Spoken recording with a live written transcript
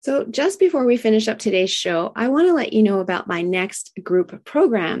So, just before we finish up today's show, I want to let you know about my next group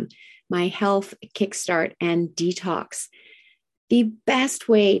program, my Health Kickstart and Detox. The best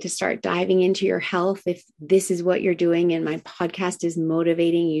way to start diving into your health, if this is what you're doing and my podcast is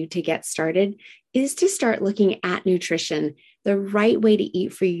motivating you to get started, is to start looking at nutrition, the right way to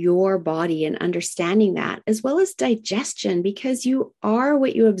eat for your body and understanding that, as well as digestion, because you are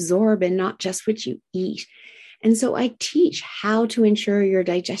what you absorb and not just what you eat. And so I teach how to ensure your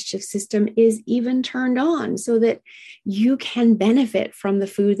digestive system is even turned on so that you can benefit from the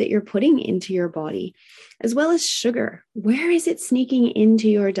food that you're putting into your body, as well as sugar. Where is it sneaking into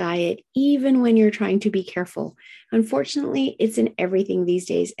your diet, even when you're trying to be careful? Unfortunately, it's in everything these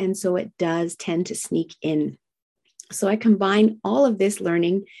days, and so it does tend to sneak in. So I combine all of this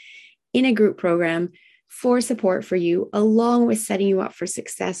learning in a group program for support for you, along with setting you up for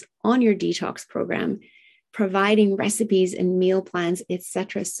success on your detox program, providing recipes and meal plans,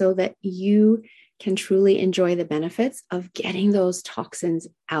 etc., so that you can truly enjoy the benefits of getting those toxins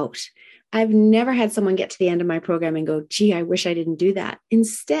out. I've never had someone get to the end of my program and go, gee, I wish I didn't do that.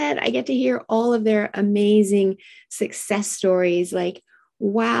 Instead, I get to hear all of their amazing success stories like,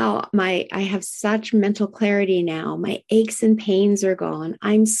 wow, I have such mental clarity now. My aches and pains are gone.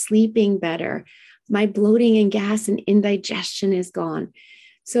 I'm sleeping better. My bloating and gas and indigestion is gone.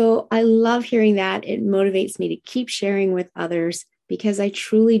 So I love hearing that. It motivates me to keep sharing with others because I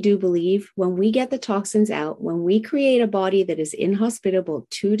truly do believe when we get the toxins out, when we create a body that is inhospitable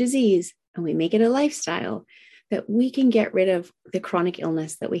to disease and we make it a lifestyle, that we can get rid of the chronic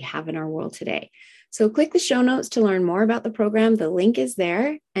illness that we have in our world today. So click the show notes to learn more about the program. The link is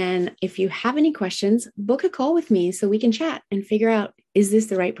there. And if you have any questions, book a call with me so we can chat and figure out, is this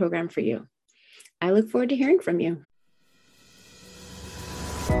the right program for you? I look forward to hearing from you.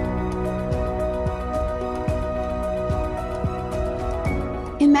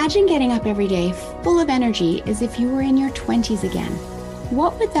 Imagine getting up every day full of energy as if you were in your 20s again.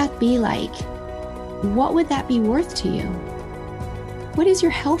 What would that be like? What would that be worth to you? What is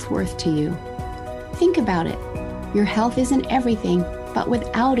your health worth to you? Think about it. Your health isn't everything, but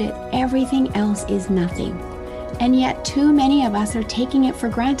without it, everything else is nothing. And yet too many of us are taking it for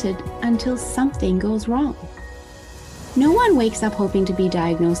granted until something goes wrong. No one wakes up hoping to be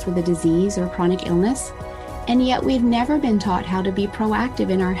diagnosed with a disease or chronic illness. And yet we've never been taught how to be proactive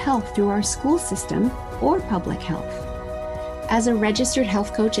in our health through our school system or public health. As a registered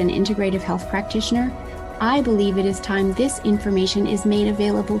health coach and integrative health practitioner, I believe it is time this information is made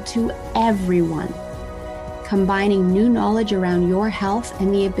available to everyone. Combining new knowledge around your health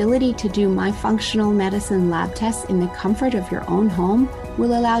and the ability to do my functional medicine lab tests in the comfort of your own home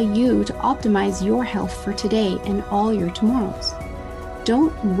will allow you to optimize your health for today and all your tomorrows.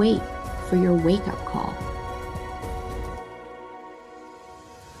 Don't wait for your wake-up call.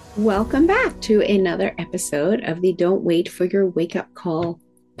 Welcome back to another episode of the Don't Wait for Your Wake Up Call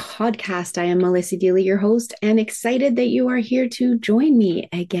podcast. I am Melissa Deely, your host, and excited that you are here to join me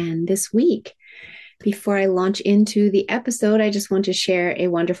again this week. Before I launch into the episode, I just want to share a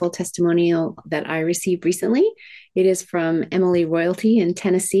wonderful testimonial that I received recently. It is from Emily Royalty in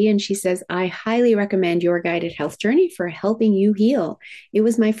Tennessee, and she says, I highly recommend your guided health journey for helping you heal. It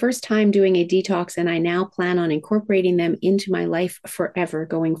was my first time doing a detox, and I now plan on incorporating them into my life forever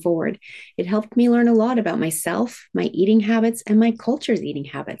going forward. It helped me learn a lot about myself, my eating habits, and my culture's eating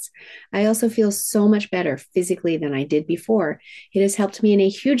habits. I also feel so much better physically than I did before. It has helped me in a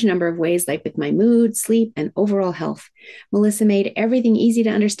huge number of ways, like with my mood, sleep, and overall health. Melissa made everything easy to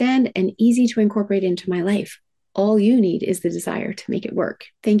understand and easy to incorporate into my life. All you need is the desire to make it work.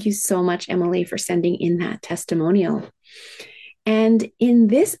 Thank you so much, Emily, for sending in that testimonial. And in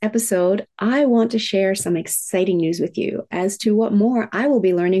this episode, I want to share some exciting news with you as to what more I will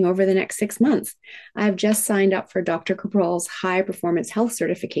be learning over the next 6 months. I've just signed up for Dr. Capral's High Performance Health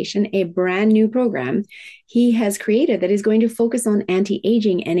Certification, a brand new program he has created that is going to focus on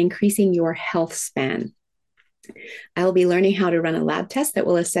anti-aging and increasing your health span. I will be learning how to run a lab test that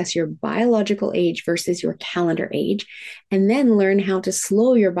will assess your biological age versus your calendar age, and then learn how to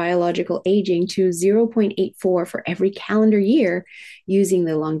slow your biological aging to 0.84 for every calendar year using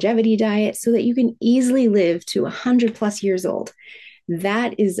the longevity diet so that you can easily live to 100 plus years old.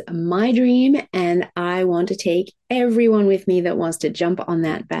 That is my dream, and I want to take everyone with me that wants to jump on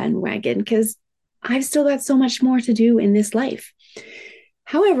that bandwagon because I've still got so much more to do in this life.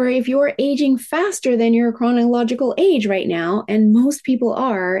 However, if you're aging faster than your chronological age right now, and most people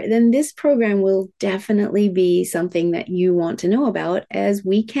are, then this program will definitely be something that you want to know about, as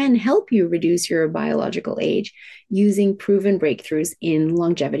we can help you reduce your biological age using proven breakthroughs in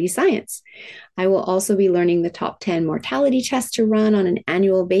longevity science. I will also be learning the top 10 mortality tests to run on an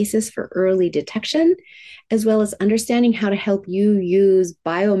annual basis for early detection, as well as understanding how to help you use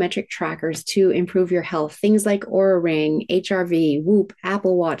biometric trackers to improve your health, things like Oura Ring, HRV, Whoop,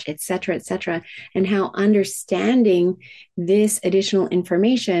 Apple Watch, etc., and how understanding this additional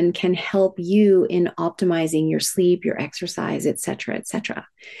information can help you in optimizing your sleep, your exercise, etc.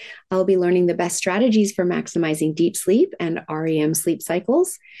 I'll be learning the best strategies for maximizing deep sleep and REM sleep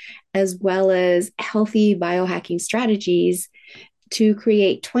cycles, as well as healthy biohacking strategies to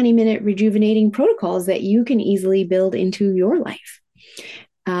create 20-minute rejuvenating protocols that you can easily build into your life.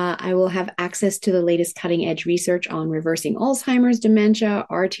 I will have access to the latest cutting edge research on reversing Alzheimer's, dementia,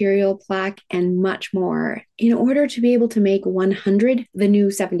 arterial plaque, and much more in order to be able to make 100 the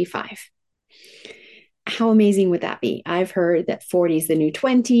new 75. How amazing would that be? I've heard that 40 is the new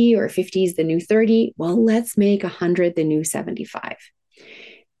 20 or 50 is the new 30. Well, let's make 100 the new 75.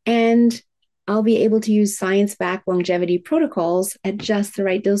 And I'll be able to use science-backed longevity protocols at just the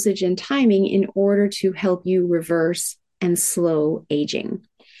right dosage and timing in order to help you reverse and slow aging.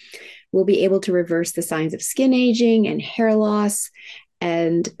 We'll be able to reverse the signs of skin aging and hair loss.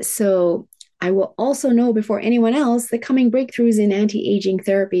 And so I will also know before anyone else the coming breakthroughs in anti-aging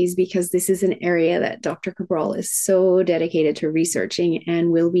therapies, because this is an area that Dr. Cabral is so dedicated to researching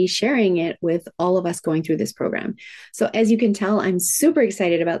and will be sharing it with all of us going through this program. So as you can tell, I'm super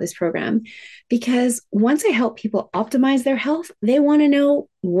excited about this program because once I help people optimize their health, they want to know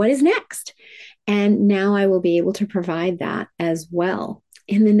what is next. And now I will be able to provide that as well.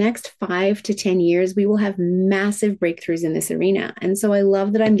 In the next 5 to 10 years, we will have massive breakthroughs in this arena. And so I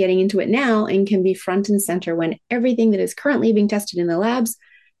love that I'm getting into it now and can be front and center when everything that is currently being tested in the labs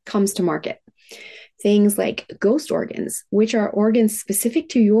comes to market. Things like ghost organs, which are organs specific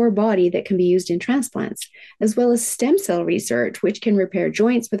to your body that can be used in transplants, as well as stem cell research, which can repair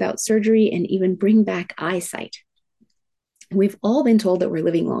joints without surgery and even bring back eyesight. We've all been told that we're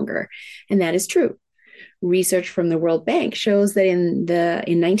living longer, and that is true. Research from the World Bank shows that in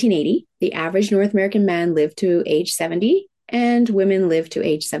 1980, the average North American man lived to age 70 and women lived to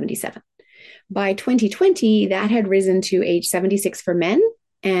age 77. By 2020, that had risen to age 76 for men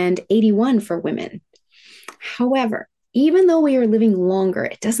and 81 for women. However, even though we are living longer,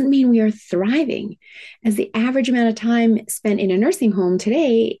 it doesn't mean we are thriving, as the average amount of time spent in a nursing home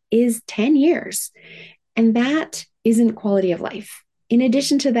today is 10 years. And that isn't quality of life. In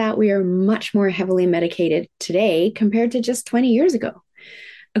addition to that, we are much more heavily medicated today compared to just 20 years ago.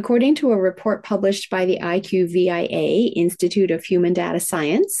 According to a report published by the IQVIA Institute of Human Data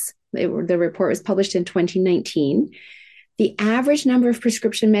Science, the report was published in 2019, the average number of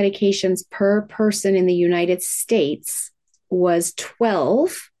prescription medications per person in the United States was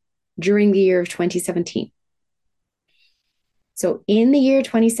 12 during the year of 2017. So in the year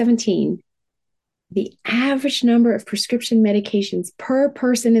 2017, the average number of prescription medications per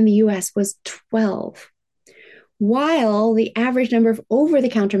person in the US was 12, while the average number of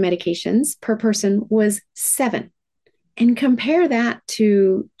over-the-counter medications per person was 7. And compare that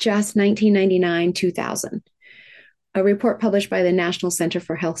to just 1999, 2000. A report published by the National Center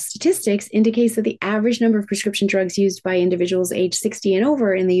for Health Statistics indicates that the average number of prescription drugs used by individuals age 60 and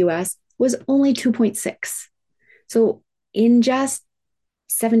over in the US was only 2.6. So in just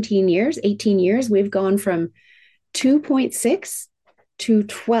 18 years, we've gone from 2.6 to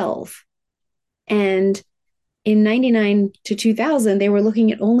 12. And in 99 to 2000, they were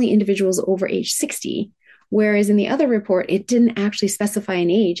looking at only individuals over age 60. Whereas in the other report, it didn't actually specify an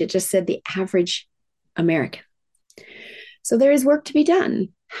age. It just said the average American. So there is work to be done.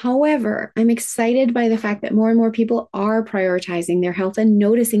 However, I'm excited by the fact that more and more people are prioritizing their health and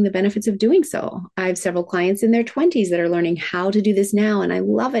noticing the benefits of doing so. I have several clients in their 20s that are learning how to do this now, and I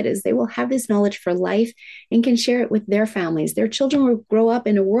love it as they will have this knowledge for life and can share it with their families. Their children will grow up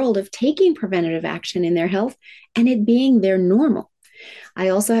in a world of taking preventative action in their health and it being their normal. I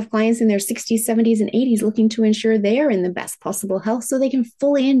also have clients in their 60s, 70s, and 80s looking to ensure they are in the best possible health so they can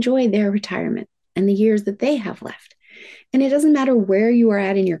fully enjoy their retirement and the years that they have left. And it doesn't matter where you are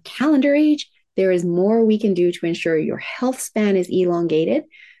at in your calendar age, there is more we can do to ensure your health span is elongated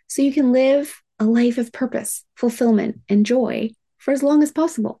so you can live a life of purpose, fulfillment, and joy for as long as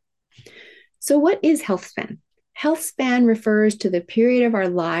possible. So what is health span? Health span refers to the period of our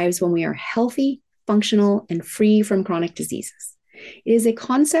lives when we are healthy, functional, and free from chronic diseases. It is a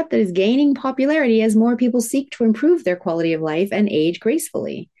concept that is gaining popularity as more people seek to improve their quality of life and age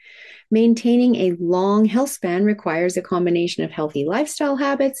gracefully. Maintaining a long health span requires a combination of healthy lifestyle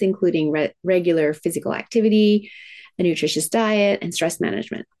habits, including regular physical activity, a nutritious diet, and stress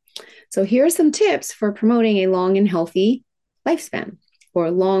management. So here are some tips for promoting a long and healthy lifespan, or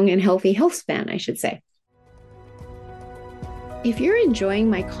long and healthy health span, I should say. If you're enjoying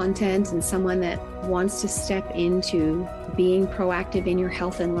my content and someone that wants to step into being proactive in your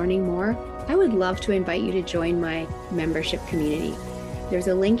health and learning more, I would love to invite you to join my membership community. There's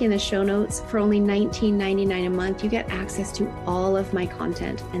a link in the show notes. For only $19.99 a month, you get access to all of my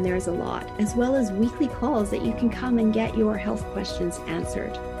content, and there's a lot, as well as weekly calls that you can come and get your health questions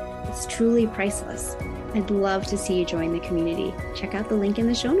answered. It's truly priceless. I'd love to see you join the community. Check out the link in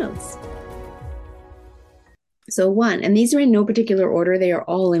the show notes. So 1, and these are in no particular order, they are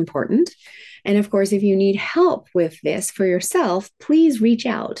all important. And of course, if you need help with this for yourself, please reach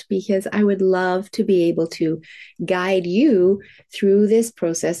out, because I would love to be able to guide you through this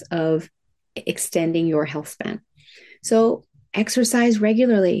process of extending your health span. So exercise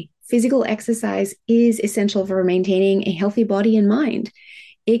regularly. Physical exercise is essential for maintaining a healthy body and mind.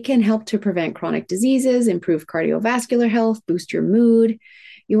 It can help to prevent chronic diseases, improve cardiovascular health, boost your mood.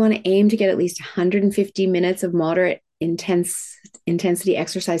 You want to aim to get at least 150 minutes of moderate intensity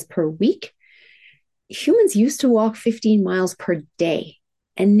exercise per week. Humans used to walk 15 miles per day,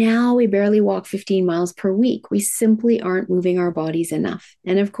 and now we barely walk 15 miles per week. We simply aren't moving our bodies enough.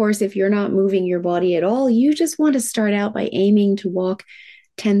 And of course, if you're not moving your body at all, you just want to start out by aiming to walk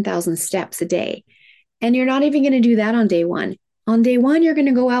 10,000 steps a day. And you're not even going to do that on day 1. On day 1, you're going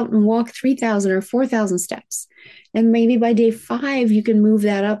to go out and walk 3,000 or 4,000 steps. And maybe by day 5, you can move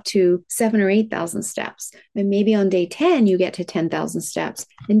that up to 7,000 or 8,000 steps. And maybe on day 10, you get to 10,000 steps,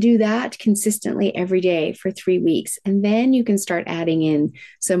 and do that consistently every day for 3 weeks. And then you can start adding in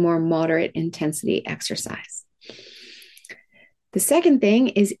some more moderate intensity exercise. The second thing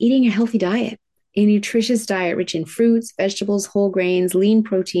is eating a healthy diet. A nutritious diet rich in fruits, vegetables, whole grains, lean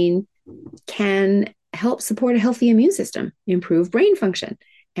protein can help support a healthy immune system, improve brain function,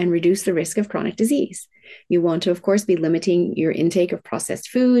 and reduce the risk of chronic disease. You want to, of course, be limiting your intake of processed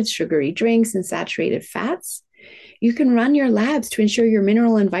foods, sugary drinks, and saturated fats. You can run your labs to ensure your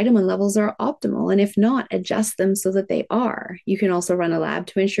mineral and vitamin levels are optimal, and if not, adjust them so that they are. You can also run a lab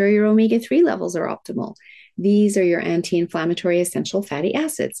to ensure your omega-3 levels are optimal. These are your anti-inflammatory essential fatty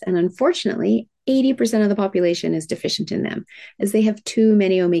acids, and unfortunately, 80% of the population is deficient in them, as they have too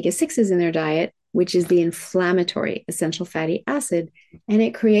many omega-6s in their diet, which is the inflammatory essential fatty acid, and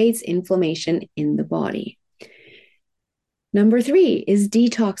it creates inflammation in the body. Number 3 is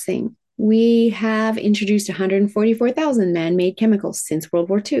detoxing. We have introduced 144,000 man-made chemicals since World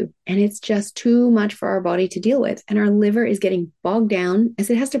War II, and it's just too much for our body to deal with. And our liver is getting bogged down as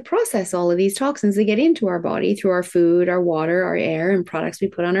it has to process all of these toxins that get into our body through our food, our water, our air, and products we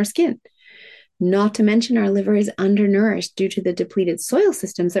put on our skin. Not to mention, our liver is undernourished due to the depleted soil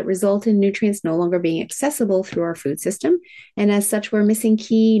systems that result in nutrients no longer being accessible through our food system. And as such, we're missing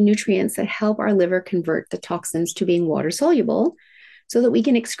key nutrients that help our liver convert the toxins to being water soluble so that we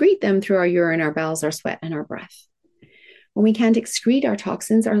can excrete them through our urine, our bowels, our sweat, and our breath. When we can't excrete our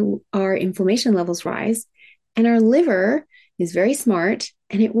toxins, our inflammation levels rise, and our liver is very smart,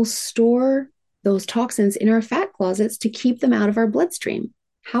 and it will store those toxins in our fat closets to keep them out of our bloodstream.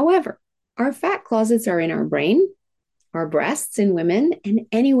 However, our fat closets are in our brain, our breasts in women, and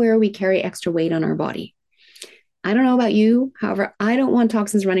anywhere we carry extra weight on our body. I don't know about you. However, I don't want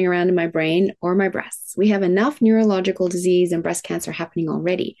toxins running around in my brain or my breasts. We have enough neurological disease and breast cancer happening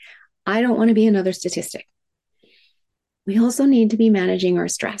already. I don't want to be another statistic. We also need to be managing our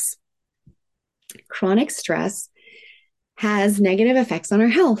stress. Chronic stress has negative effects on our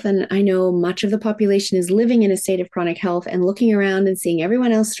health. And I know much of the population is living in a state of chronic health and looking around and seeing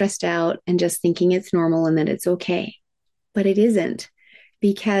everyone else stressed out and just thinking it's normal and that it's okay. But it isn't,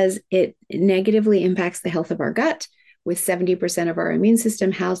 because it negatively impacts the health of our gut, with 70% of our immune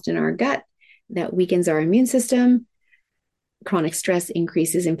system housed in our gut. That weakens our immune system. Chronic stress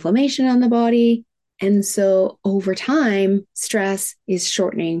increases inflammation on the body. And so over time, stress is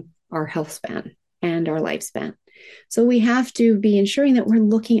shortening our health span and our lifespan. So we have to be ensuring that we're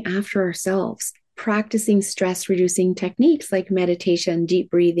looking after ourselves, practicing stress reducing techniques like meditation,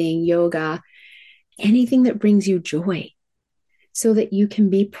 deep breathing, yoga, anything that brings you joy, so that you can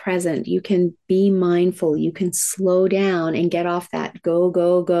be present, you can be mindful, you can slow down and get off that go,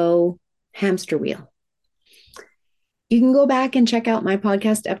 go, go hamster wheel. You can go back and check out my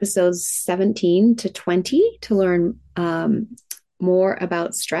podcast episodes 17 to 20 to learn more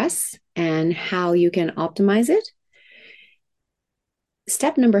about stress and how you can optimize it.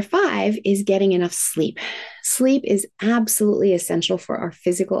 Step number 5 is getting enough sleep. Sleep is absolutely essential for our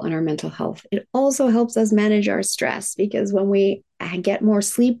physical and our mental health. It also helps us manage our stress, because when we get more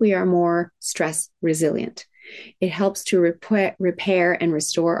sleep, we are more stress resilient. It helps to repair and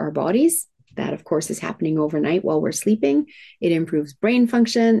restore our bodies. That, of course, is happening overnight while we're sleeping. It improves brain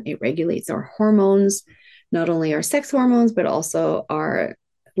function. It regulates our hormones, not only our sex hormones, but also our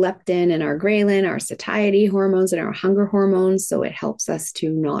leptin and our ghrelin, our satiety hormones and our hunger hormones. So it helps us to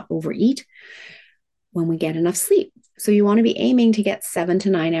not overeat when we get enough sleep. So you want to be aiming to get 7 to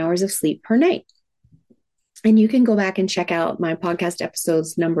 9 hours of sleep per night. And you can go back and check out my podcast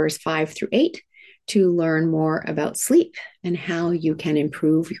episodes numbers 5 through 8 to learn more about sleep and how you can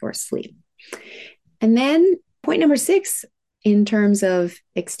improve your sleep. And then point number 6, in terms of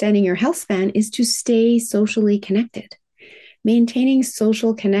extending your health span, is to stay socially connected. Maintaining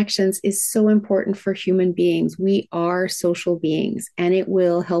social connections is so important for human beings. We are social beings, and it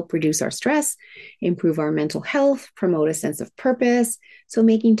will help reduce our stress, improve our mental health, promote a sense of purpose. So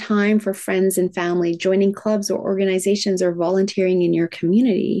making time for friends and family, joining clubs or organizations, or volunteering in your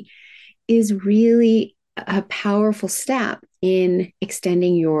community is really a powerful step in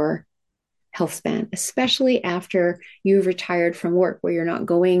extending your health span, especially after you've retired from work, where you're not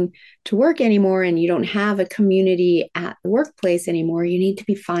going to work anymore and you don't have a community at the workplace anymore. You need to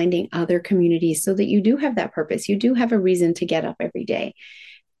be finding other communities so that you do have that purpose. You do have a reason to get up every day.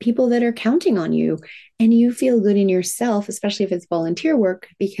 People that are counting on you, and you feel good in yourself, especially if it's volunteer work,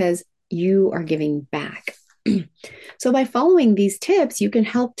 because you are giving back. So by following these tips, you can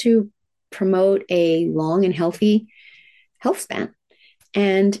help to promote a long and healthy health span.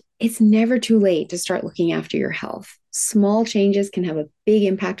 And it's never too late to start looking after your health. Small changes can have a big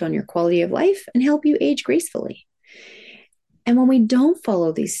impact on your quality of life and help you age gracefully. And when we don't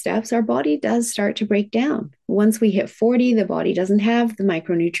follow these steps, our body does start to break down. Once we hit 40, the body doesn't have the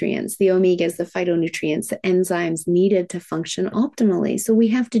micronutrients, the omegas, the phytonutrients, the enzymes needed to function optimally. So we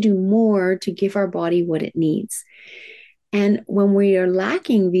have to do more to give our body what it needs. And when we are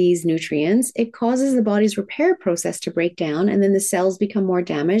lacking these nutrients, it causes the body's repair process to break down, and then the cells become more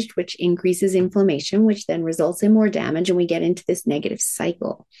damaged, which increases inflammation, which then results in more damage, and we get into this negative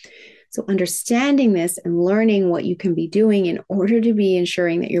cycle. So understanding this and learning what you can be doing in order to be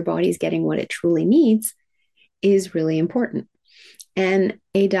ensuring that your body is getting what it truly needs is really important. And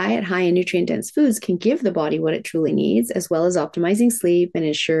a diet high in nutrient-dense foods can give the body what it truly needs, as well as optimizing sleep and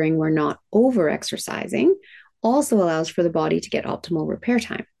ensuring we're not over-exercising. Also allows for the body to get optimal repair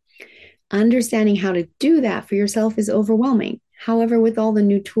time. Understanding how to do that for yourself is overwhelming. However, with all the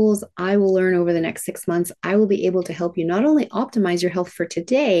new tools I will learn over the next 6 months, I will be able to help you not only optimize your health for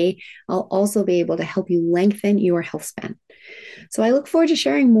today, I'll also be able to help you lengthen your health span. So I look forward to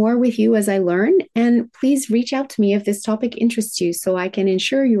sharing more with you as I learn, and please reach out to me if this topic interests you so I can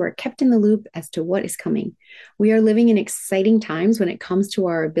ensure you are kept in the loop as to what is coming. We are living in exciting times when it comes to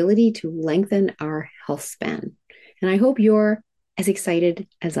our ability to lengthen our health span. And I hope you're as excited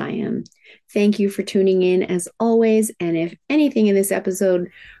as I am. Thank you for tuning in as always. And if anything in this episode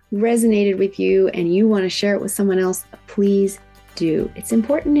resonated with you and you want to share it with someone else, please do. It's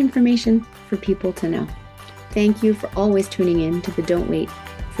important information for people to know. Thank you for always tuning in to the Don't Wait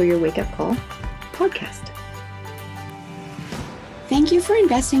for Your Wake Up Call podcast. Thank you for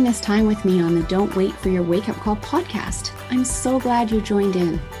investing this time with me on the Don't Wait for Your Wake Up Call podcast. I'm so glad you joined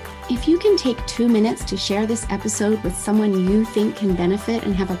in. If you can take 2 minutes to share this episode with someone you think can benefit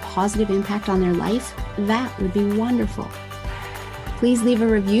and have a positive impact on their life, that would be wonderful. Please leave a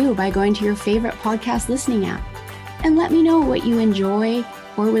review by going to your favorite podcast listening app and let me know what you enjoy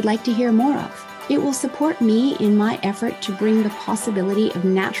or would like to hear more of. It will support me in my effort to bring the possibility of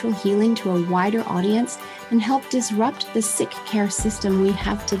natural healing to a wider audience and help disrupt the sick care system we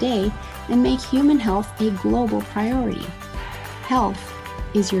have today and make human health a global priority. Health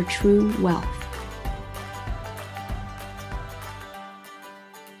is your true wealth.